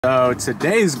So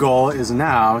today's goal is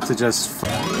now to just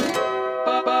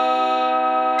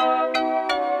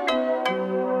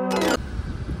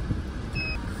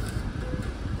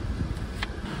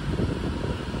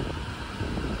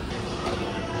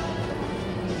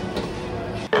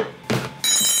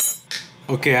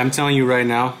Okay, I'm telling you right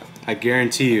now, I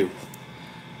guarantee you,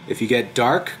 if you get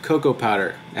dark cocoa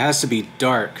powder, it has to be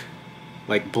dark,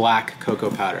 like black cocoa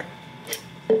powder.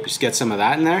 Just get some of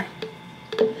that in there.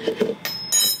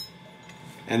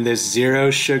 And this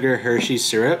zero sugar Hershey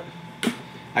syrup,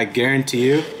 I guarantee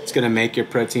you, it's gonna make your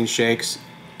protein shakes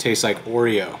taste like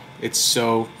Oreo. It's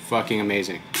so fucking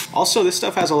amazing. Also, this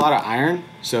stuff has a lot of iron,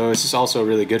 so this is also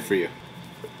really good for you.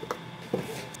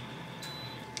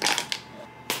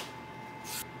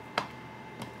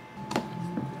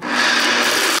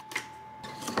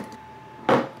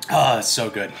 Oh, it's so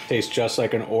good. Tastes just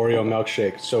like an Oreo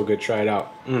milkshake. So good, try it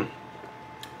out.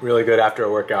 Really good after a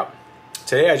workout.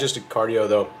 Today I just did cardio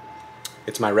though.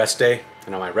 It's my rest day,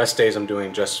 and on my rest days I'm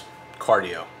doing just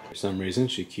cardio. For some reason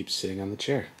she keeps sitting on the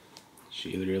chair.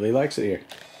 She really likes it here.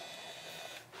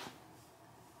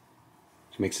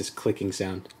 She makes this clicking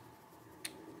sound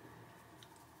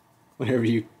whenever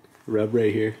you rub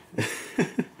right here.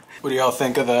 What do y'all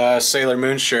think of the Sailor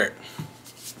Moon shirt?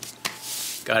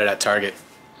 Got it at Target.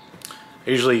 I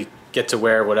usually get to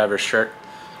wear whatever shirt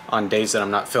on days that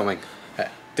I'm not filming.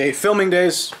 Filming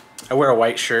days, I wear a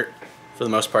white shirt for the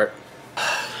most part.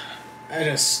 I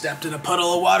just stepped in a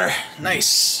puddle of water.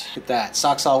 Nice. Look at that.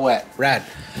 Socks all wet. Rad.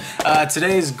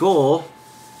 Today's goal,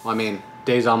 well, I mean,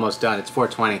 day's almost done. It's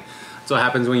 4:20. That's what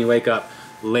happens when you wake up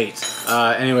late.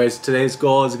 Anyways, today's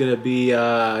goal is going to be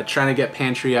trying to get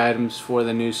pantry items for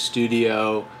the new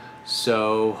studio.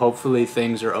 So hopefully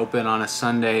things are open on a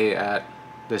Sunday at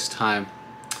this time.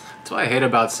 That's what I hate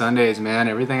about Sundays, man.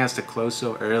 Everything has to close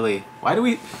so early. Why do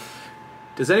we...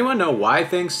 Does anyone know why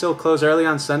things still close early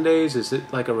on Sundays? Is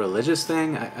it like a religious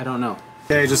thing? I don't know.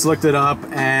 Okay, just looked it up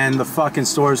and the fucking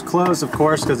store is closed, of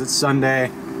course, because it's Sunday.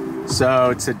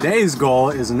 So today's goal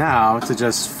is now to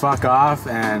just fuck off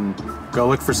and go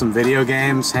look for some video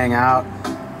games, hang out.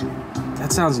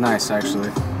 That sounds nice,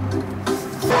 actually.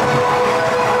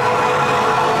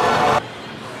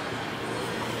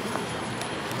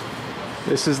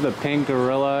 This is the Pink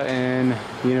Gorilla in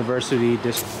University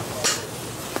District.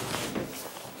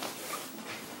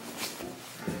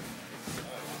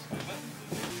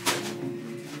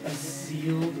 A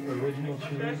sealed original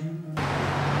trilogy.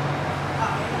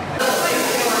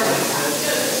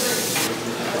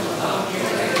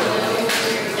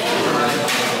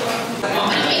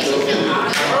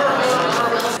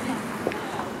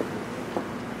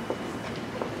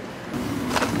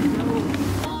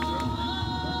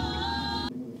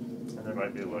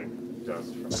 Might be like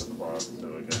dust from the cloth, so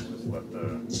I guess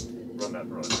just run that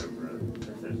brush over it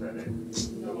if there's any.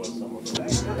 There was some of them.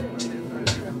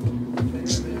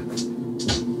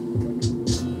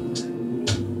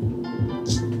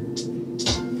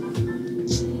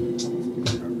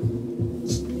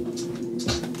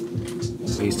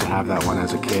 I used to have that one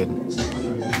as a kid.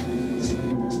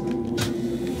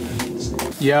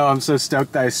 Yo, I'm so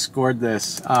stoked I scored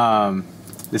this.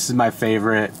 This is my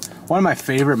favorite. One of my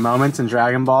favorite moments in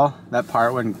Dragon Ball, that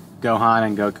part when Gohan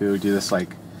and Goku do this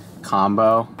like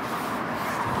combo.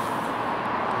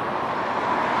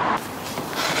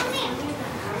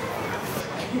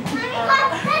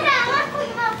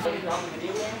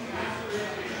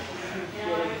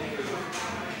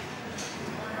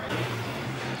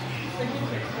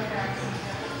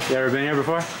 You ever been here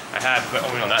before? I have, but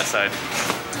only on that side.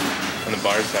 On the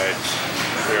bar side.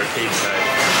 The arcade side.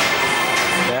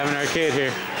 They have an arcade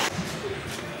here.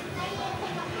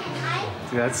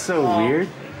 Dude, that's so weird.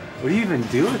 What do you even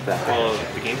do with that? Well,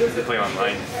 the games they play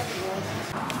online.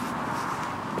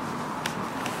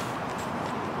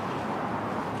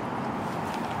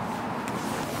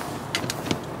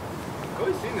 I've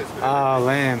always seen this. Oh,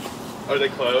 lame. Are they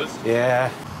closed? Yeah.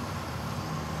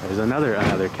 There's another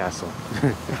castle.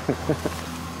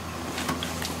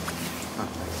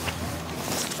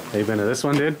 Have you been to this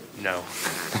one, dude? No.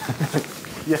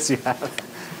 Yes, you have.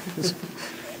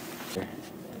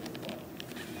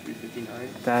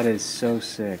 That is so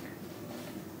sick.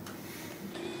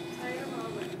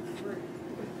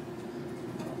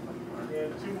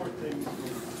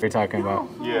 What are you talking about?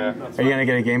 Yeah. Are you gonna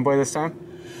get a Game Boy this time?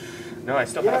 No, I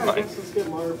still have mine. Let's get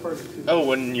Mario Party 2.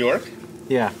 Oh, in New York?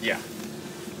 Yeah. Yeah.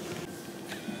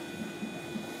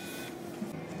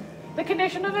 The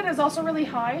condition of it is also really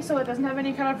high, so it doesn't have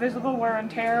any kind of visible wear and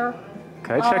tear.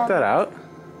 Can I check that out?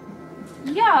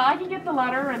 Yeah, I can get the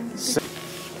ladder and...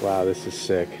 Wow, this is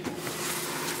sick.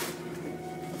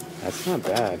 That's not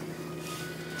bad.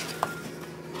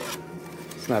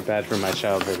 not bad for my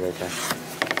childhood right there.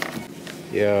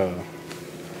 Yo.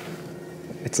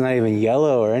 It's not even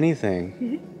yellow or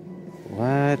anything.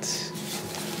 What?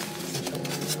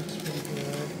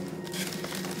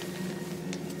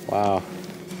 Wow.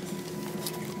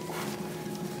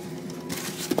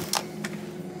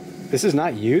 This is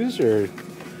not used, or?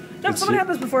 No, someone had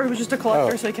this before. It was just a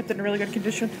collector, so he kept it in really good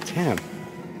condition. Damn.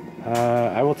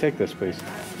 I will take this, please.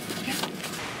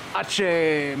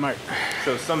 Ache, Mark.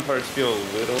 So some parts feel a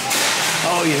little.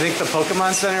 Oh, you think the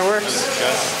Pokemon Center works?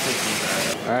 Just thinking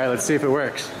that. All right, let's see if it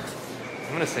works.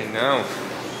 I'm gonna say no.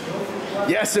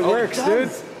 Yes, it works,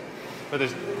 dude. But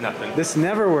there's nothing. This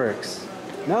never works.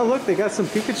 No, look, they got some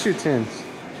Pikachu tins.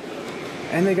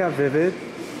 And they got Vivid,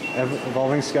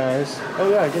 Evolving Skies. Oh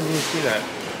yeah, I didn't even see that.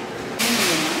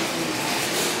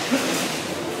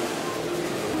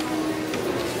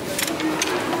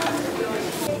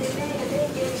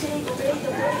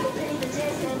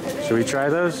 Should we try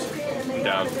those?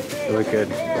 Down. They look good.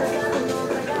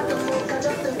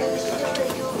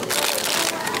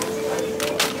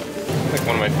 Like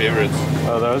one of my favorites.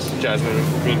 Oh, those? Jasmine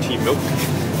green tea milk.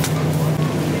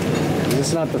 Is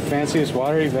this not the fanciest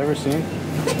water you've ever seen?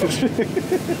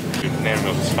 Dude, banana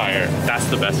milk is fire. That's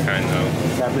the best kind though.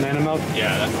 That banana milk?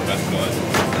 Yeah, that's the best one.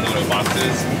 In the little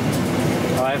boxes.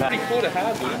 Oh, I've Pretty had. cool to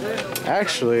have, wouldn't it?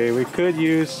 Actually, we could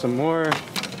use some more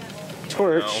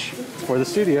torch for the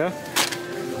studio.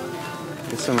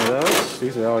 Get some of those.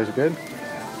 These are always good.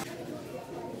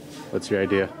 What's your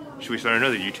idea? Should we start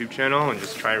another YouTube channel and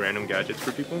just try random gadgets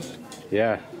for people?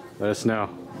 Yeah, let us know.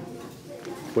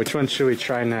 Which one should we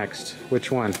try next?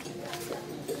 Which one?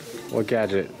 What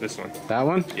gadget? This one. That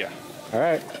one? Yeah. All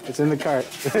right, it's in the cart.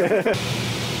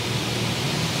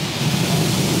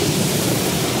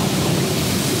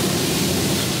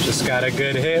 Just got a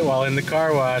good hit while in the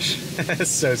car wash. That's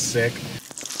so sick.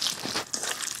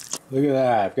 Look at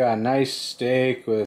that. I've got a nice steak with